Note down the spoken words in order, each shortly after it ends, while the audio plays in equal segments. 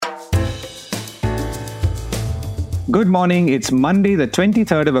Good morning, it's Monday the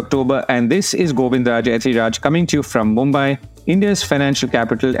 23rd of October and this is Govindraj Ethiraj coming to you from Mumbai, India's financial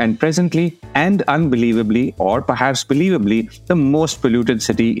capital and presently and unbelievably or perhaps believably the most polluted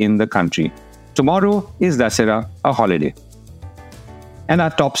city in the country. Tomorrow is Dussehra, a holiday. And our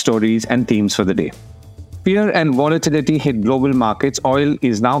top stories and themes for the day. Fear and volatility hit global markets. Oil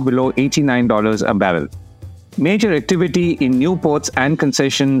is now below $89 a barrel. Major activity in new ports and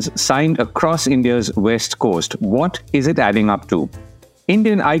concessions signed across India's west coast. What is it adding up to?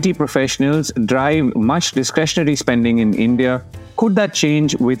 Indian IT professionals drive much discretionary spending in India. Could that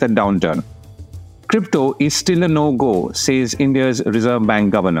change with a downturn? Crypto is still a no-go, says India's Reserve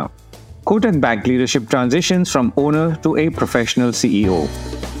Bank governor. Kotak Bank leadership transitions from owner to a professional CEO.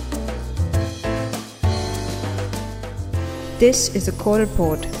 This is a core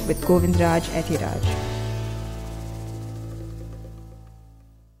report with Govindraj Ethiraj.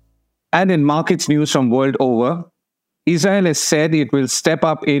 And in markets news from world over, Israel has said it will step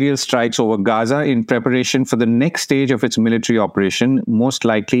up aerial strikes over Gaza in preparation for the next stage of its military operation, most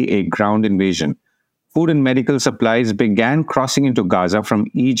likely a ground invasion. Food and medical supplies began crossing into Gaza from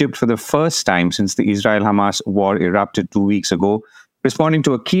Egypt for the first time since the Israel-Hamas war erupted 2 weeks ago, responding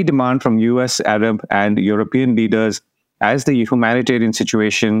to a key demand from US, Arab, and European leaders as the humanitarian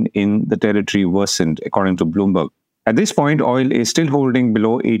situation in the territory worsened, according to Bloomberg. At this point, oil is still holding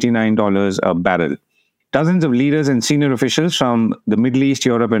below $89 a barrel. Dozens of leaders and senior officials from the Middle East,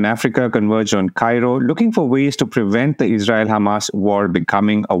 Europe, and Africa converged on Cairo, looking for ways to prevent the Israel-Hamas war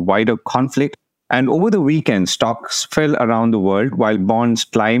becoming a wider conflict. And over the weekend, stocks fell around the world while bonds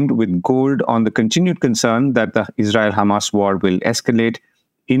climbed, with gold on the continued concern that the Israel-Hamas war will escalate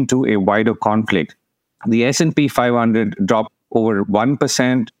into a wider conflict. The S&P 500 dropped over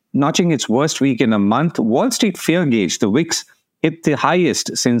 1%, notching its worst week in a month. Wall Street fear gauge, the VIX, hit the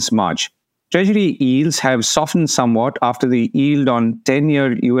highest since March. Treasury yields have softened somewhat after the yield on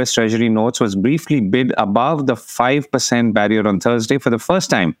 10-year US Treasury notes was briefly bid above the 5% barrier on Thursday for the first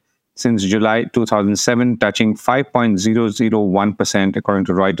time since July 2007, touching 5.001% according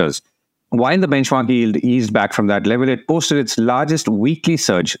to Reuters. While the benchmark yield eased back from that level, it posted its largest weekly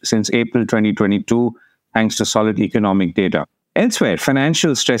surge since April 2022, thanks to solid economic data. Elsewhere,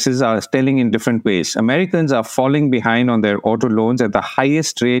 financial stresses are telling in different ways. Americans are falling behind on their auto loans at the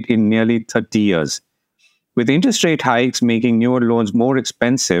highest rate in nearly 30 years. With interest rate hikes making newer loans more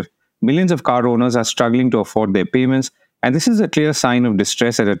expensive, millions of car owners are struggling to afford their payments, and this is a clear sign of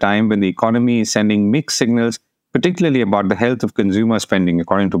distress at a time when the economy is sending mixed signals, particularly about the health of consumer spending,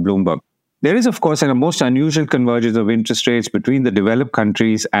 according to Bloomberg. There is, of course, a most unusual convergence of interest rates between the developed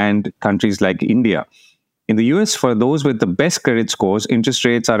countries and countries like India. In the US, for those with the best credit scores, interest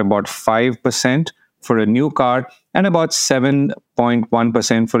rates are about 5% for a new car and about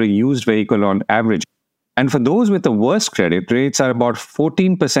 7.1% for a used vehicle on average. And for those with the worst credit, rates are about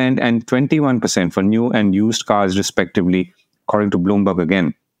 14% and 21% for new and used cars, respectively, according to Bloomberg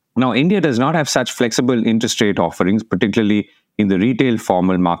again. Now, India does not have such flexible interest rate offerings, particularly in the retail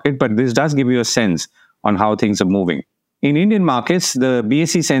formal market, but this does give you a sense on how things are moving. In Indian markets, the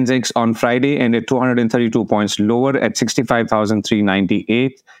BSE Sensex on Friday ended 232 points lower at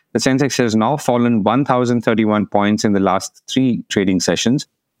 65,398. The Sensex has now fallen 1,031 points in the last 3 trading sessions.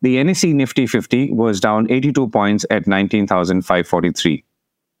 The NSE Nifty 50 was down 82 points at 19,543.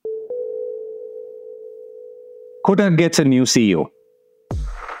 Kotak gets a new CEO.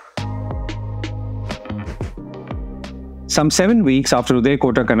 Some 7 weeks after Uday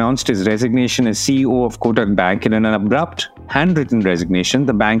Kotak announced his resignation as CEO of Kotak Bank, in an abrupt, handwritten resignation,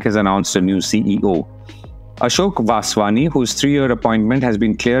 the bank has announced a new CEO. Ashok Vaswani, whose 3-year appointment has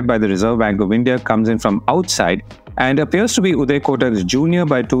been cleared by the Reserve Bank of India, comes in from outside and appears to be Uday Kotak's junior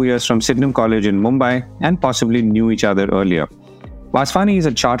by 2 years from Sydenham College in Mumbai and possibly knew each other earlier. Vaswani is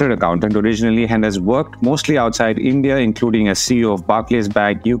a chartered accountant originally and has worked mostly outside India, including as CEO of Barclays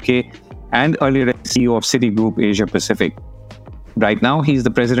Bank UK and earlier as CEO of Citigroup Asia Pacific. Right now, he's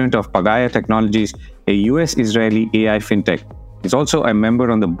the president of Pagaya Technologies, a US-Israeli AI fintech. He's also a member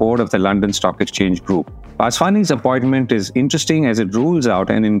on the board of the London Stock Exchange Group. Vaswani's appointment is interesting as it rules out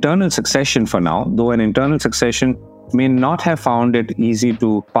an internal succession for now, though an internal succession may not have found it easy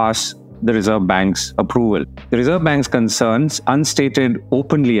to pass the Reserve Bank's approval. The Reserve Bank's concerns, unstated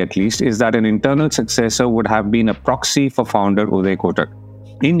openly at least, is that an internal successor would have been a proxy for founder Uday Kotak.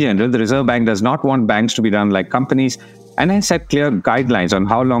 In general, the Reserve Bank does not want banks to be run like companies and has set clear guidelines on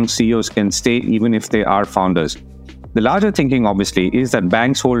how long CEOs can stay even if they are founders. The larger thinking, obviously, is that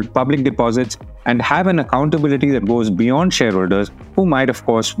banks hold public deposits and have an accountability that goes beyond shareholders who might, of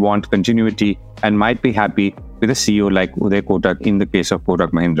course, want continuity and might be happy with a CEO like Uday Kotak in the case of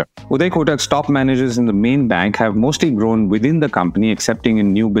Kotak Mahindra. Uday Kotak's top managers in the main bank have mostly grown within the company, excepting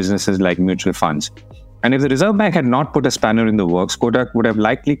in new businesses like mutual funds. And if the Reserve Bank had not put a spanner in the works, Kotak would have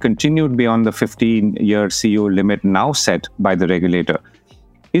likely continued beyond the 15-year CEO limit now set by the regulator.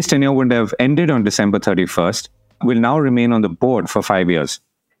 His tenure would have ended on December 31st, will now remain on the board for 5 years.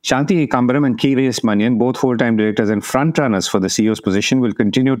 Shanti Ekambaram and K. V.S. Manian, both full-time directors and frontrunners for the CEO's position, will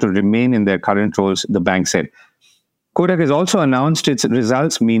continue to remain in their current roles, the bank said. Kotak has also announced its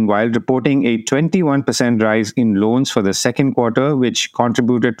results, meanwhile, reporting a 21% rise in loans for the second quarter, which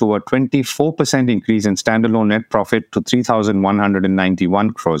contributed to a 24% increase in standalone net profit to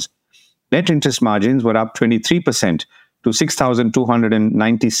 3,191 crores. Net interest margins were up 23% to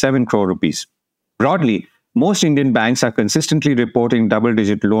 6,297 crore rupees. Broadly, most Indian banks are consistently reporting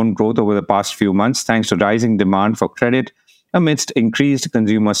double-digit loan growth over the past few months thanks to rising demand for credit amidst increased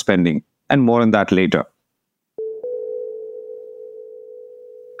consumer spending. And more on that later.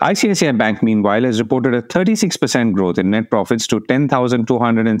 ICICI Bank, meanwhile, has reported a 36% growth in net profits to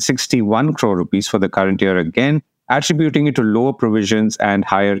 10,261 crore rupees for the current year, again attributing it to lower provisions and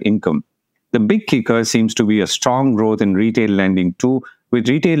higher income. The big kicker seems to be a strong growth in retail lending too, with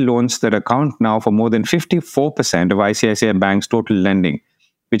retail loans that account now for more than 54% of ICICI Bank's total lending,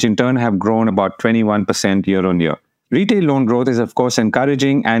 which in turn have grown about 21% year on year. Retail loan growth is, of course,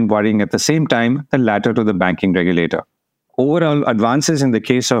 encouraging and worrying at the same time, the latter to the banking regulator. Overall advances in the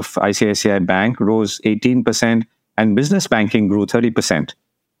case of ICICI Bank rose 18% and business banking grew 30%.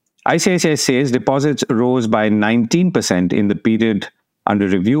 ICICI says deposits rose by 19% in the period under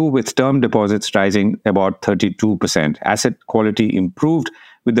review, with term deposits rising about 32%. Asset quality improved,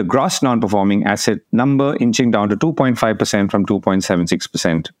 with the gross non-performing asset number inching down to 2.5% from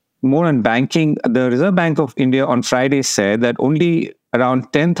 2.76%. More on banking, the Reserve Bank of India on Friday said that only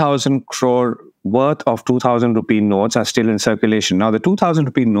around 10,000 crore worth of 2,000 rupee notes are still in circulation. Now, the 2,000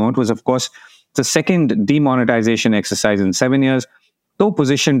 rupee note was, of course, the second demonetization exercise in 7 years, though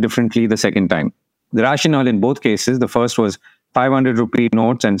positioned differently the second time. The rationale in both cases, the first was 500 rupee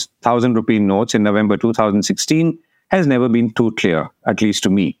notes and 1,000 rupee notes in November 2016, has never been too clear, at least to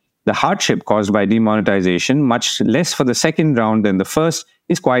me. The hardship caused by demonetization, much less for the second round than the first,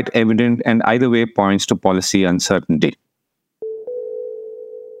 is quite evident and either way points to policy uncertainty.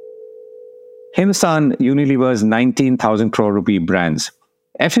 Hindustan Unilever's 19,000 crore rupee brands.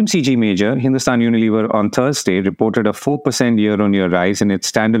 FMCG major Hindustan Unilever on Thursday reported a 4% year-on-year rise in its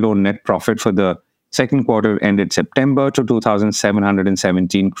standalone net profit for the second quarter ended September to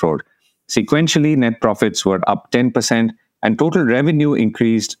 2,717 crore. Sequentially, net profits were up 10% and total revenue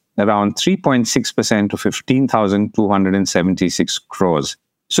increased around 3.6% to 15,276 crores.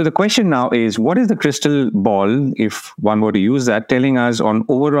 So the question now is, what is the crystal ball, if one were to use that, telling us on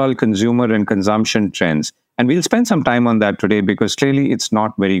overall consumer and consumption trends? And we'll spend some time on that today because clearly it's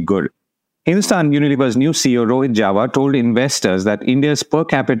not very good. Hindustan Unilever's new CEO Rohit Java told investors that India's per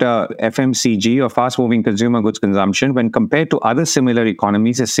capita FMCG or fast-moving consumer goods consumption when compared to other similar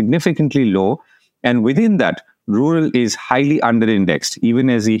economies is significantly low, and within that, rural is highly under-indexed,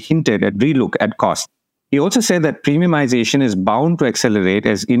 even as he hinted at relook at cost. He also said that premiumization is bound to accelerate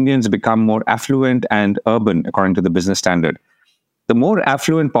as Indians become more affluent and urban, according to the Business Standard. The more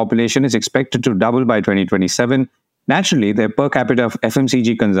affluent population is expected to double by 2027. Naturally, their per capita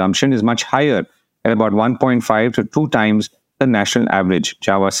FMCG consumption is much higher at about 1.5 to 2 times the national average,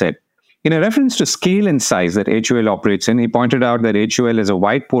 Java said. In a reference to scale and size that HUL operates in, he pointed out that HUL has a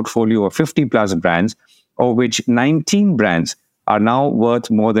wide portfolio of 50-plus brands, of which 19 brands are now worth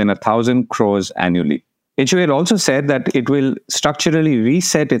more than 1,000 crores annually. HUL also said that it will structurally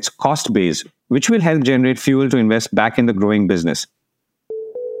reset its cost base, which will help generate fuel to invest back in the growing business.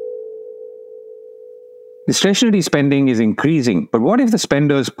 Discretionary spending is increasing, but what if the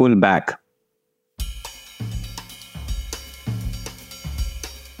spenders pull back?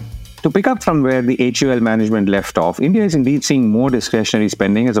 To pick up from where the HUL management left off, India is indeed seeing more discretionary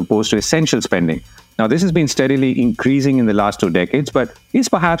spending as opposed to essential spending. Now, this has been steadily increasing in the last 2 decades, but is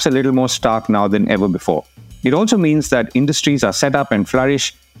perhaps a little more stark now than ever before. It also means that industries are set up and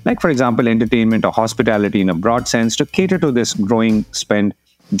flourish, like, for example, entertainment or hospitality in a broad sense, to cater to this growing spend,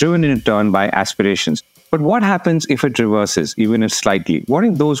 driven in turn by aspirations. But what happens if it reverses, even if slightly? What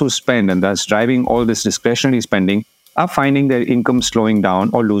if those who spend and thus driving all this discretionary spending are finding their income slowing down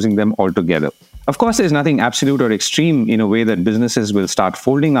or losing them altogether? Of course, there's nothing absolute or extreme in a way that businesses will start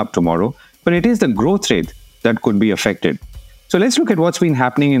folding up tomorrow, but it is the growth rate that could be affected. So let's look at what's been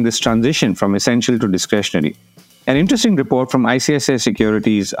happening in this transition from essential to discretionary. An interesting report from ICICI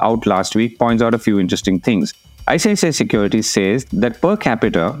Securities out last week points out a few interesting things. ICICI Securities says that per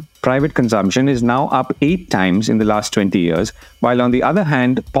capita, private consumption is now up 8 times in the last 20 years, while on the other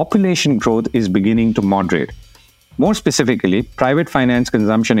hand, population growth is beginning to moderate. More specifically, private finance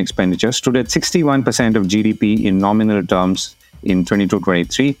consumption expenditure stood at 61% of GDP in nominal terms in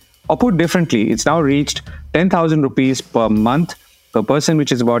 22-23. Or put differently, it's now reached 10,000 rupees per month per person,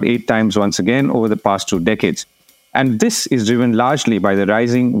 which is about 8 times once again over the past 2 decades. And this is driven largely by the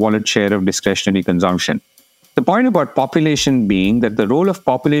rising wallet share of discretionary consumption. The point about population being that the role of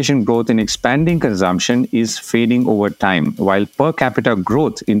population growth in expanding consumption is fading over time, while per capita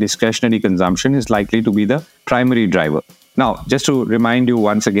growth in discretionary consumption is likely to be the primary driver. Now, just to remind you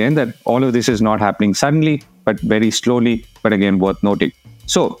once again that all of this is not happening suddenly, but very slowly, but again worth noting.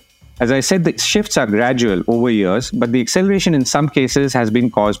 So, as I said, the shifts are gradual over years, but the acceleration in some cases has been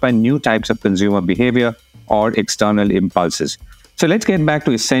caused by new types of consumer behavior or external impulses. So let's get back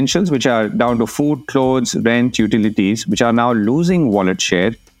to essentials, which are down to food, clothes, rent, utilities, which are now losing wallet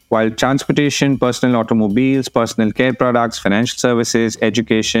share, while transportation, personal automobiles, personal care products, financial services,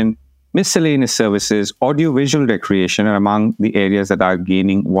 education, miscellaneous services, audiovisual recreation are among the areas that are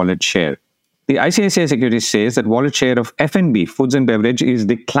gaining wallet share. The ICICI Securities says that wallet share of F&B, foods and beverage, is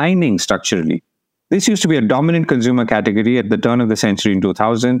declining structurally. This used to be a dominant consumer category at the turn of the century in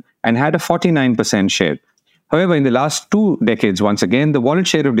 2000 and had a 49% share. However, in the last 2 decades, once again, the wallet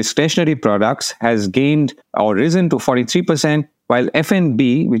share of discretionary products has gained or risen to 43%, while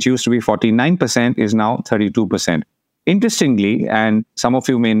F&B, which used to be 49%, is now 32%. Interestingly, and some of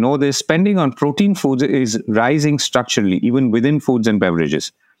you may know this, spending on protein foods is rising structurally, even within foods and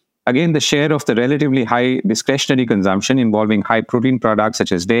beverages. Again, the share of the relatively high discretionary consumption involving high protein products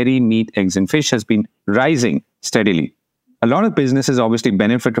such as dairy, meat, eggs, and fish has been rising steadily. A lot of businesses obviously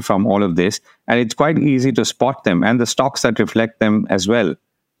benefit from all of this, and it's quite easy to spot them and the stocks that reflect them as well.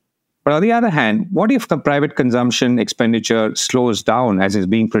 But on the other hand, what if the private consumption expenditure slows down as is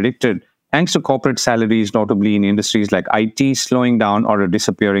being predicted, thanks to corporate salaries, notably in industries like IT, slowing down or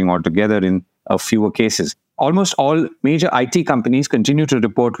disappearing altogether in a fewer cases? Almost all major IT companies continue to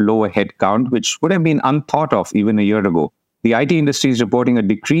report lower headcount, which would have been unthought of even a year ago. The IT industry is reporting a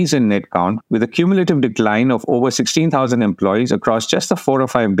decrease in net count with a cumulative decline of over 16,000 employees across just the 4 or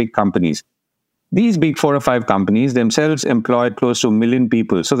 5 big companies. These big 4 or 5 companies themselves employ close to 1 million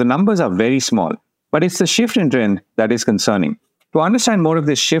people, so the numbers are very small. But it's the shift in trend that is concerning. To understand more of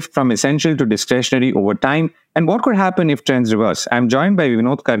this shift from essential to discretionary over time and what could happen if trends reverse, I'm joined by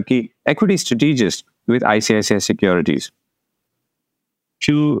Vinod Karki, equity strategist with ICICI Securities. If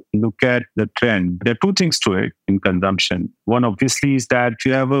you look at the trend, there are 2 things to it in consumption. One, obviously, is that if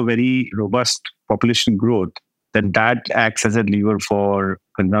you have a very robust population growth, then that acts as a lever for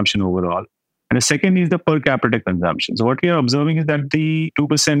consumption overall. And the second is the per capita consumption. So what we are observing is that the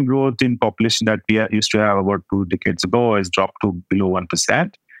 2% growth in population that we used to have about 2 decades ago has dropped to below 1%.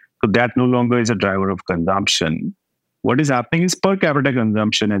 So that no longer is a driver of consumption. What is happening is per capita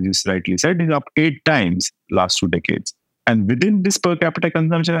consumption, as you rightly said, is up 8 times last 2 decades. And within this per capita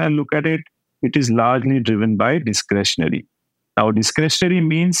consumption, I look at it, it is largely driven by discretionary. Now, discretionary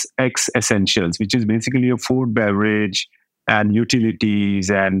means essentials, which is basically your food, beverage, and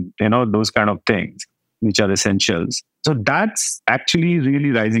utilities, and those kind of things, which are essentials. So that's actually really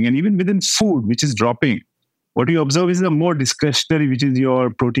rising. And even within food, which is dropping, what you observe is the more discretionary, which is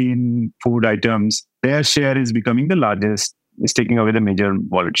your protein food items, their share is becoming the largest, is taking away the major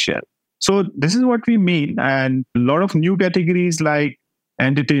wallet share. So this is what we mean. And a lot of new categories like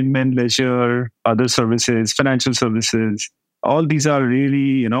entertainment, leisure, other services, financial services, all these are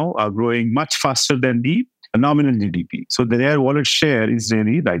really, are growing much faster than the nominal GDP. So their wallet share is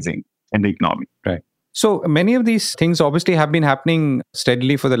really rising in the economy. Right. So many of these things obviously have been happening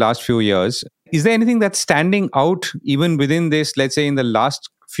steadily for the last few years. Is there anything that's standing out even within this, let's say in the last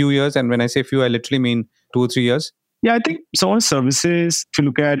few years? And when I say few, I literally mean 2 or 3 years. Yeah, I think some of the services, if you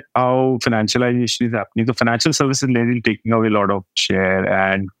look at how financialization is happening, the financial services is really taking away a lot of share,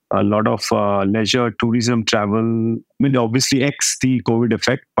 and a lot of leisure, tourism, travel. I mean, obviously, the COVID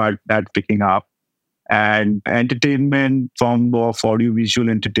effect, but that's picking up. And entertainment, form of audiovisual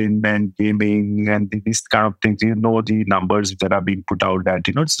entertainment, gaming, and these kind of things. The numbers that are being put out that,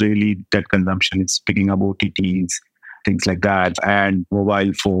 it's really that consumption is picking up, OTTs, things like that, and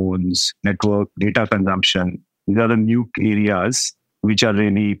mobile phones, network, data consumption. These are the new areas which are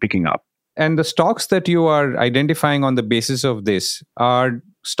really picking up. And the stocks that you are identifying on the basis of this are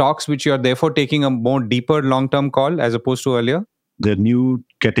stocks which you are therefore taking a more deeper long-term call as opposed to earlier? The new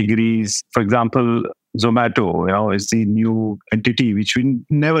categories, for example, Zomato, is the new entity which we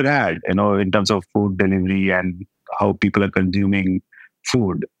never had, in terms of food delivery and how people are consuming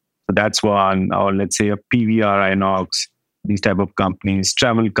food. So that's one, or let's say a PVR, Inox, these type of companies,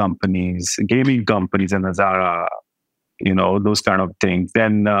 travel companies, gaming companies, and Azara, those kind of things.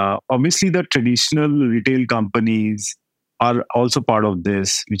 Then obviously the traditional retail companies are also part of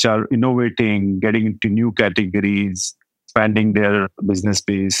this, which are innovating, getting into new categories, expanding their business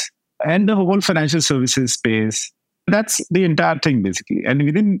base, and the whole financial services space. That's the entire thing, basically. And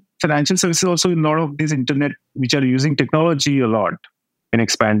within financial services, also a lot of these internet, which are using technology a lot in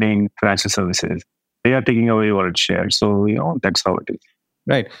expanding financial services, they are taking away wallet share. So, that's how it is.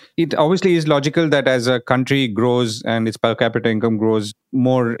 Right. It obviously is logical that as a country grows and its per capita income grows,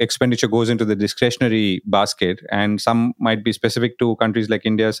 more expenditure goes into the discretionary basket. And some might be specific to countries like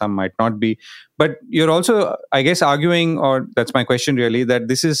India, some might not be. But you're also, I guess, arguing, or that's my question really, that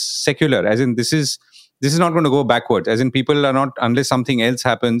this is secular, as in this is not going to go backwards. As in people are not, unless something else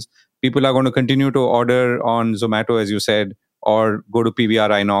happens, people are going to continue to order on Zomato, as you said, or go to PVR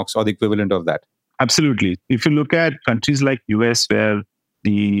Inox or the equivalent of that. Absolutely. If you look at countries like US, where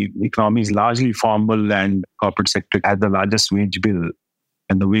the economy is largely formal and corporate sector has the largest wage bill,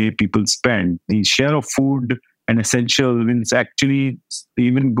 and the way people spend, the share of food and essential will actually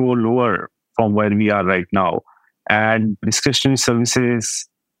even go lower from where we are right now. And discretionary services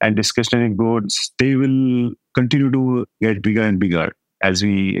and discretionary goods, they will continue to get bigger and bigger as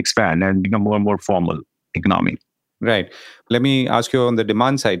we expand and become more and more formal economy. Right. Let me ask you on the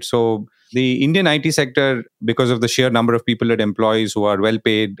demand side. So the Indian IT sector, because of the sheer number of people it employs who are well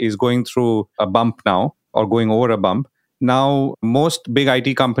paid, is going through a bump now, or going over a bump. Now, most big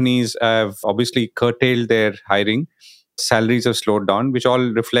IT companies have obviously curtailed their hiring. Salaries have slowed down, which all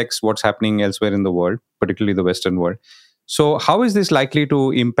reflects what's happening elsewhere in the world, particularly the Western world. So how is this likely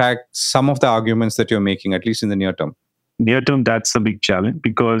to impact some of the arguments that you're making, at least in the near term? Near term, that's a big challenge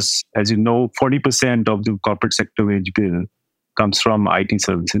because, as you know, 40% of the corporate sector wage bill comes from IT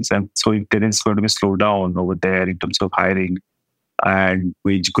services. And so if there is going to be a slowdown over there in terms of hiring and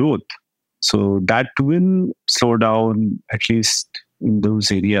wage growth, so that will slow down at least in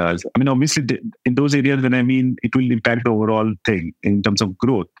those areas. I mean, obviously, in those areas, when I mean, it will impact the overall thing in terms of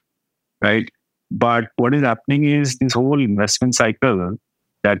growth, right? But what is happening is this whole investment cycle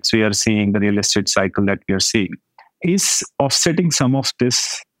that we are seeing, the real estate cycle that we are seeing, is offsetting some of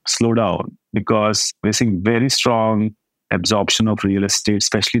this slowdown because we're seeing very strong absorption of real estate,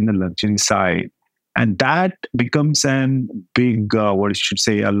 especially in the luxury side. And that becomes a big, a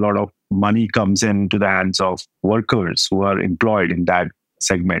lot of money comes into the hands of workers who are employed in that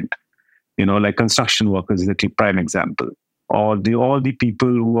segment. Like construction workers is a prime example. Or all the people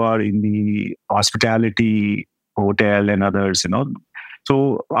who are in the hospitality, hotel and others,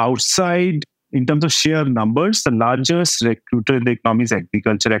 So outside, in terms of sheer numbers, the largest recruiter in the economy is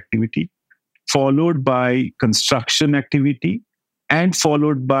agriculture activity, followed by construction activity, and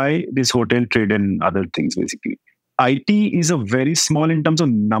followed by this hotel trade and other things, basically. IT is a very small in terms of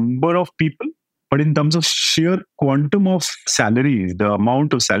number of people, but in terms of sheer quantum of salaries, the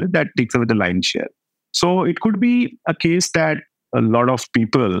amount of salary, that takes away the lion's share. So it could be a case that a lot of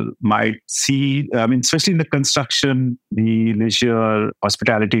people might see, especially in the construction, the leisure,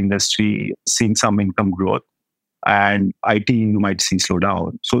 hospitality industry, seeing some income growth, and IT, you might see slow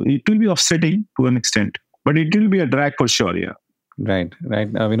down. So it will be offsetting to an extent, but it will be a drag for sure, yeah. Right.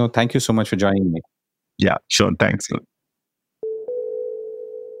 Vinod, thank you so much for joining me. Yeah, sure. Thanks.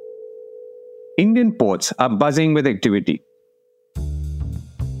 Indian ports are buzzing with activity.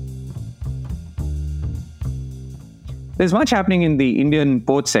 There's much happening in the Indian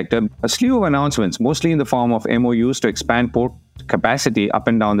port sector. A slew of announcements, mostly in the form of MOUs to expand port capacity up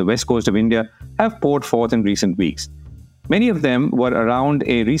and down the west coast of India, have poured forth in recent weeks. Many of them were around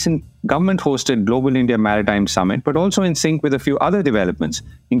a recent government-hosted Global India Maritime Summit, but also in sync with a few other developments,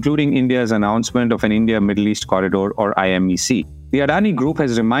 including India's announcement of an India-Middle East Corridor, or IMEC. The Adani Group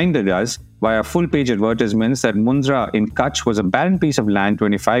has reminded us via full-page advertisements that Mundra in Kutch was a barren piece of land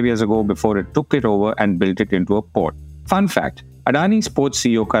 25 years ago before it took it over and built it into a port. Fun fact, Adani's port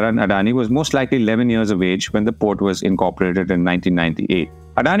CEO Karan Adani was most likely 11 years of age when the port was incorporated in 1998.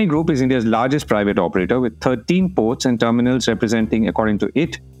 Adani Group is India's largest private operator with 13 ports and terminals representing, according to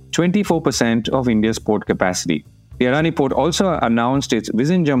it, 24% of India's port capacity. The Adani port also announced its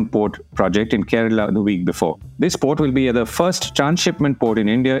Vizhinjam port project in Kerala the week before. This port will be the first transshipment port in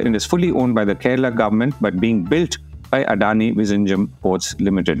India and is fully owned by the Kerala government but being built by Adani Vizhinjam Ports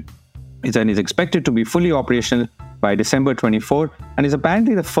Limited. It is expected to be fully operational by December 24 and is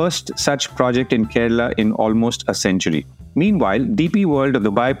apparently the first such project in Kerala in almost a century. Meanwhile, DP World of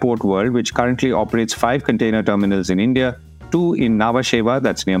Dubai Port World, which currently operates 5 container terminals in India, 2 in Nhava Sheva,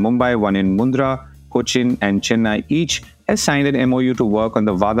 that's near Mumbai, 1 in Mundra, Cochin, and Chennai each has signed an MOU to work on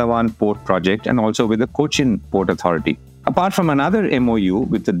the Vadhavan Port project and also with the Cochin Port Authority. Apart from another MOU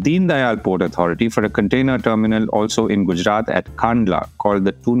with the Deen Dayal Port Authority for a container terminal also in Gujarat at Kandla called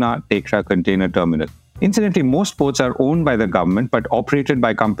the Tuna Tekra Container Terminal. Incidentally, most ports are owned by the government but operated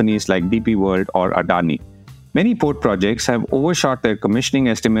by companies like DP World or Adani. Many port projects have overshot their commissioning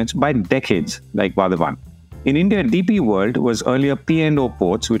estimates by decades, like Vadhavan. In India, DP World was earlier P&O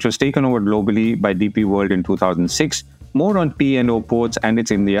Ports, which was taken over globally by DP World in 2006. More on P&O Ports and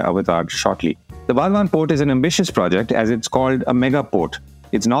its India avatar shortly. The Vadhavan port is an ambitious project as it's called a mega port.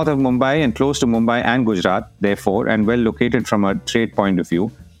 It's north of Mumbai and close to Mumbai and Gujarat, therefore, and well located from a trade point of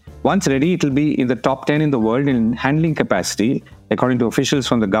view. Once ready, it will be in the top 10 in the world in handling capacity, according to officials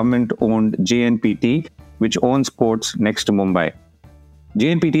from the government-owned JNPT, which owns ports next to Mumbai.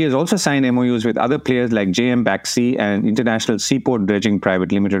 JNPT has also signed MOUs with other players like JM Baxi and International Seaport Dredging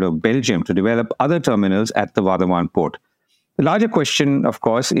Private Limited of Belgium to develop other terminals at the Vadhavan port. The larger question, of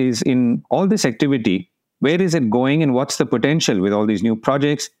course, is in all this activity, where is it going and what's the potential with all these new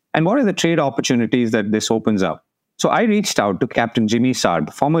projects and what are the trade opportunities that this opens up? So I reached out to Captain Jimmy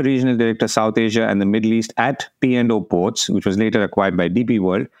Sarb, former Regional Director South Asia and the Middle East at P&O Ports, which was later acquired by DP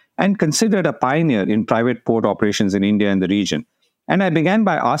World, and considered a pioneer in private port operations in India and the region. And I began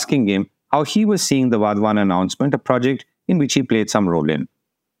by asking him how he was seeing the Vadhavan announcement, a project in which he played some role in.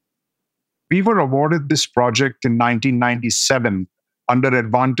 We were awarded this project in 1997 under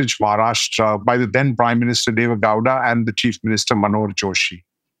Advantage Maharashtra by the then Prime Minister Deva Gowda and the Chief Minister Manoj Joshi.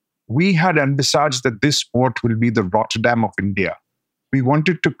 We had envisaged that this port will be the Rotterdam of India. We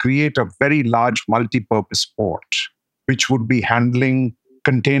wanted to create a very large multi-purpose port, which would be handling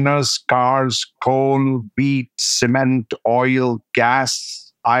containers, cars, coal, wheat, cement, oil,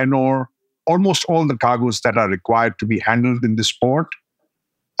 gas, iron ore, almost all the cargoes that are required to be handled in this port.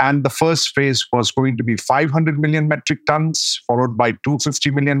 And the first phase was going to be 500 million metric tons, followed by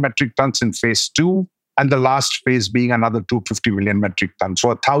 250 million metric tons in phase 2, and the last phase being another 250 million metric tons. So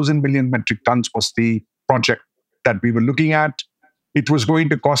 1,000 million metric tons was the project that we were looking at. It was going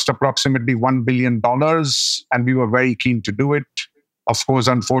to cost approximately $1 billion, and we were very keen to do it. Of course,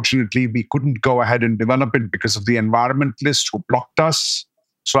 unfortunately, we couldn't go ahead and develop it because of the environmentalists who blocked us.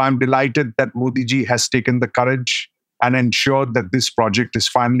 So I'm delighted that Modi ji has taken the courage and ensured that this project is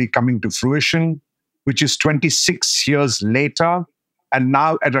finally coming to fruition, which is 26 years later, and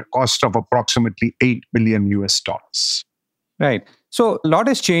now at a cost of approximately $8 billion US. Right. So a lot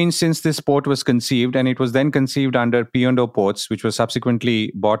has changed since this port was conceived, and it was then conceived under P&O Ports, which was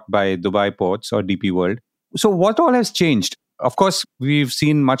subsequently bought by Dubai Ports or DP World. So what all has changed? Of course, we've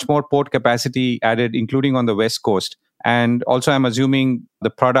seen much more port capacity added, including on the West Coast. And also, I'm assuming the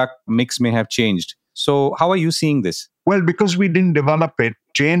product mix may have changed. So how are you seeing this? Well, because we didn't develop it,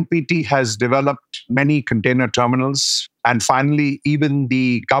 JNPT has developed many container terminals. And finally, even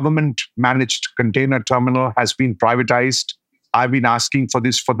the government-managed container terminal has been privatized. I've been asking for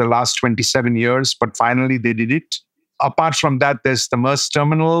this for the last 27 years, but finally they did it. Apart from that, there's the Maersk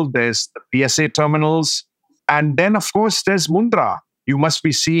terminal, there's the PSA terminals. And then, of course, there's Mundra. You must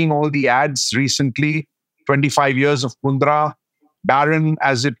be seeing all the ads recently, 25 years of Mundra, barren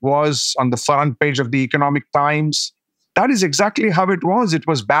as it was on the front page of the Economic Times. That is exactly how it was. It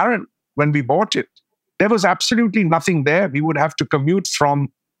was barren when we bought it. There was absolutely nothing there. We would have to commute from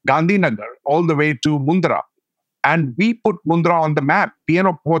Gandhinagar all the way to Mundra. And we put Mundra on the map.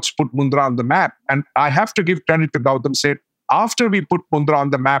 P&O Ports put Mundra on the map. And I have to give credit to Gautam Seth. After we put Mundra on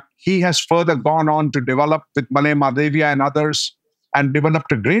the map, he has further gone on to develop with Malay Madhevia and others and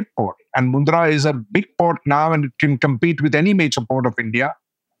developed a great port. And Mundra is a big port now and it can compete with any major port of India.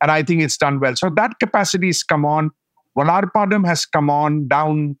 And I think it's done well. So that capacity has come on. Vallarpadam has come on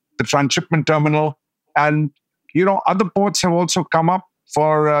down the transshipment terminal. And, other ports have also come up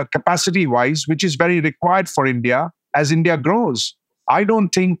for capacity-wise, which is very required for India as India grows. I don't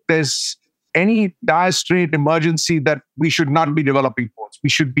think there's any dire strait emergency that we should not be developing ports. We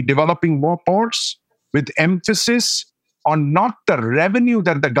should be developing more ports with emphasis on not the revenue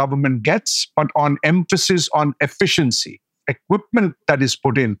that the government gets, but on emphasis on efficiency, equipment that is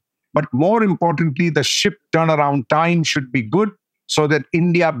put in. But more importantly, the ship turnaround time should be good so that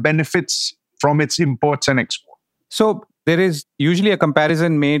India benefits from its imports and exports. So there is usually a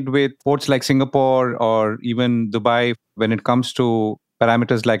comparison made with ports like Singapore or even Dubai when it comes to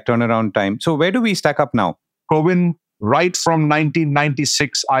parameters like turnaround time. So where do we stack up now? Kovin, right from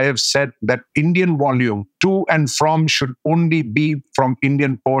 1996, I have said that Indian volume to and from should only be from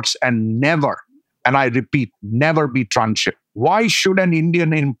Indian ports and never, and I repeat, never be transshipped. Why should an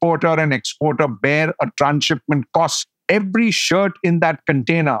Indian importer and exporter bear a transshipment cost every shirt in that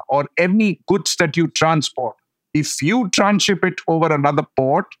container or any goods that you transport, if you transship it over another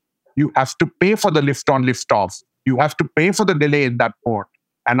port, you have to pay for the lift on, lift off. You have to pay for the delay in that port.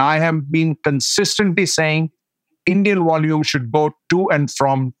 And I have been consistently saying Indian volume should go to and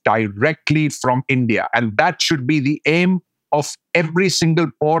from directly from India. And that should be the aim of every single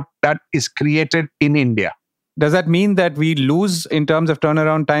port that is created in India. Does that mean that we lose in terms of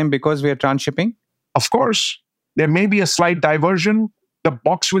turnaround time because we are transshipping? Of course, there may be a slight diversion. The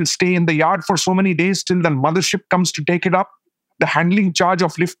box will stay in the yard for so many days till the mothership comes to take it up. The handling charge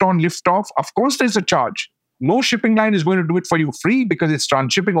of lift on, lift off, of course there's a charge. No shipping line is going to do it for you free because it's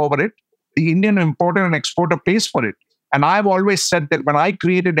transshipping over it. The Indian importer and exporter pays for it. And I've always said that when I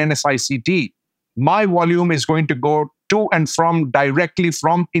created NSICT, my volume is going to go to and from directly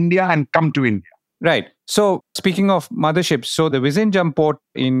from India and come to India. Right. So speaking of motherships, so the Visakhapatnam port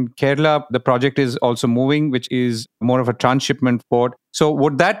in Kerala, the project is also moving, which is more of a transshipment port. So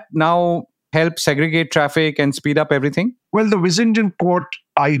would that now help segregate traffic and speed up everything? Well, the Visakhapatnam port,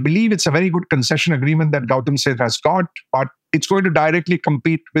 I believe it's a very good concession agreement that Gautam Seth has got, but it's going to directly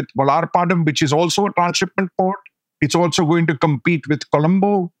compete with Volatility, which is also a transshipment port. It's also going to compete with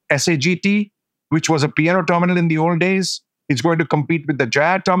Colombo, SAGT, which was a piano terminal in the old days. It's going to compete with the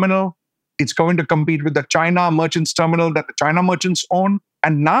Jaya terminal. It's going to compete with the China Merchants Terminal that the China merchants own.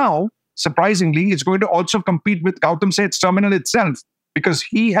 And now, surprisingly, it's going to also compete with Gautam Seth's terminal itself because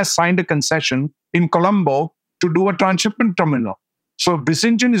he has signed a concession in Colombo to do a transshipment terminal. So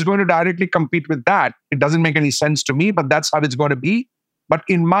Visakhapatnam is going to directly compete with that. It doesn't make any sense to me, but that's how it's going to be. But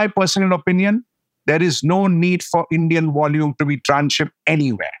in my personal opinion, there is no need for Indian volume to be transshipped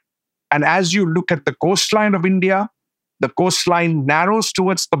anywhere. And as you look at the coastline of India, the coastline narrows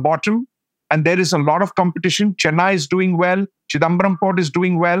towards the bottom. And there is a lot of competition. Chennai is doing well. Chidambaram port is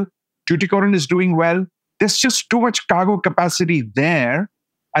doing well. Tuticorin is doing well. There's just too much cargo capacity there.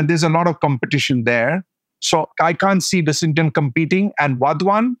 And there's a lot of competition there. So I can't see Visakhapatnam competing. And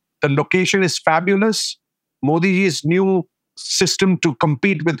Vadwan, the location is fabulous. Modi's new system to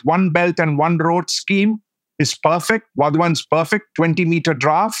compete with one belt and one road scheme is perfect. Vadwan's perfect. 20-meter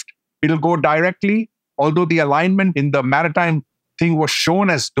draft. It'll go directly. Although the alignment in the maritime thing was shown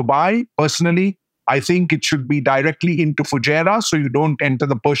as Dubai. Personally, I think it should be directly into Fujairah so you don't enter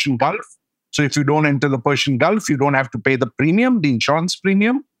the Persian Gulf. So if you don't enter the Persian Gulf, you don't have to pay the premium, the insurance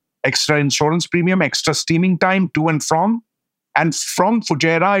premium, extra steaming time to and from. And from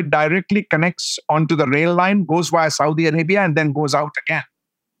Fujairah, it directly connects onto the rail line, goes via Saudi Arabia, and then goes out again.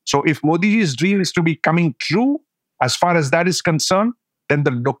 So if Modi's dream is to be coming true, as far as that is concerned, then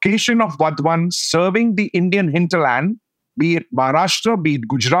the location of Vadwan serving the Indian hinterland, be it Maharashtra, be it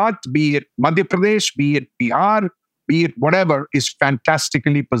Gujarat, be it Madhya Pradesh, be it Bihar, be it whatever, is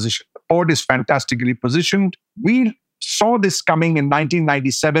fantastically positioned. The port is fantastically positioned. We saw this coming in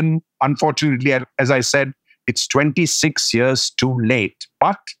 1997. Unfortunately, as I said, it's 26 years too late.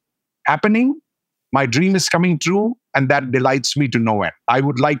 But happening, my dream is coming true, and that delights me to no end. I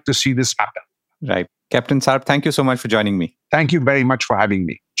would like to see this happen. Right. Captain Sarp, thank you so much for joining me. Thank you very much for having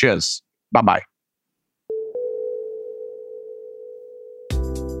me. Cheers. Bye-bye.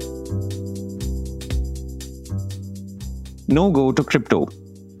 No go to crypto.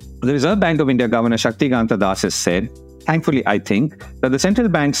 The Reserve Bank of India Governor Shaktikanta Das has said, thankfully I think, that the central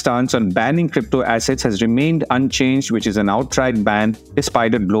bank's stance on banning crypto assets has remained unchanged, which is an outright ban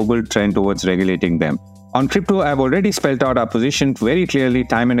despite a global trend towards regulating them. On crypto, I've already spelled out our position very clearly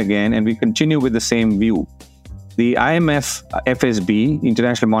time and again, and we continue with the same view. The IMF FSB,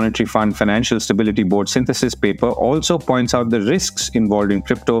 International Monetary Fund Financial Stability Board synthesis paper also points out the risks involved in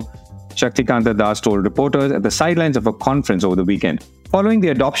crypto, Shaktikanta Das told reporters at the sidelines of a conference over the weekend. Following the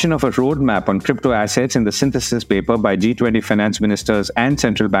adoption of a roadmap on crypto assets in the synthesis paper by G20 finance ministers and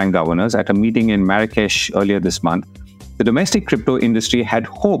central bank governors at a meeting in Marrakesh earlier this month, the domestic crypto industry had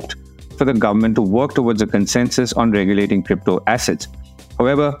hoped for the government to work towards a consensus on regulating crypto assets.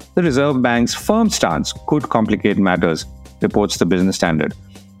 However, the Reserve Bank's firm stance could complicate matters, reports the Business Standard.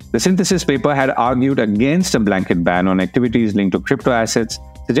 The synthesis paper had argued against a blanket ban on activities linked to crypto assets,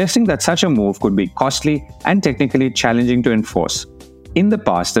 suggesting that such a move could be costly and technically challenging to enforce. In the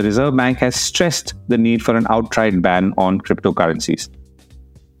past, the Reserve Bank has stressed the need for an outright ban on cryptocurrencies.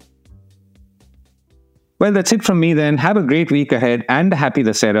 Well, that's it from me then. Have a great week ahead and a happy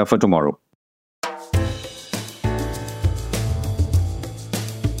Dussehra for tomorrow.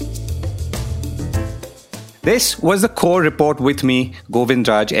 This was the Core Report with me,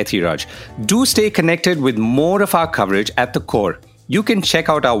 Govindraj Ethiraj. Do stay connected with more of our coverage at the Core. You can check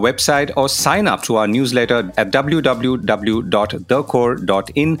out our website or sign up to our newsletter at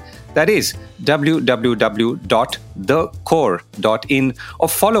www.thecore.in. That is www.thecore.in, or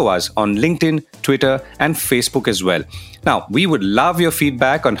follow us on LinkedIn, Twitter, and Facebook as well. Now, we would love your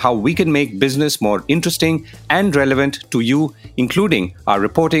feedback on how we can make business more interesting and relevant to you, including our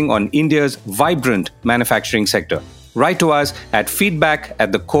reporting on India's vibrant manufacturing sector. Write to us at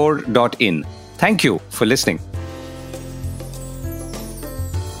feedback@thecore.in. Thank you for listening.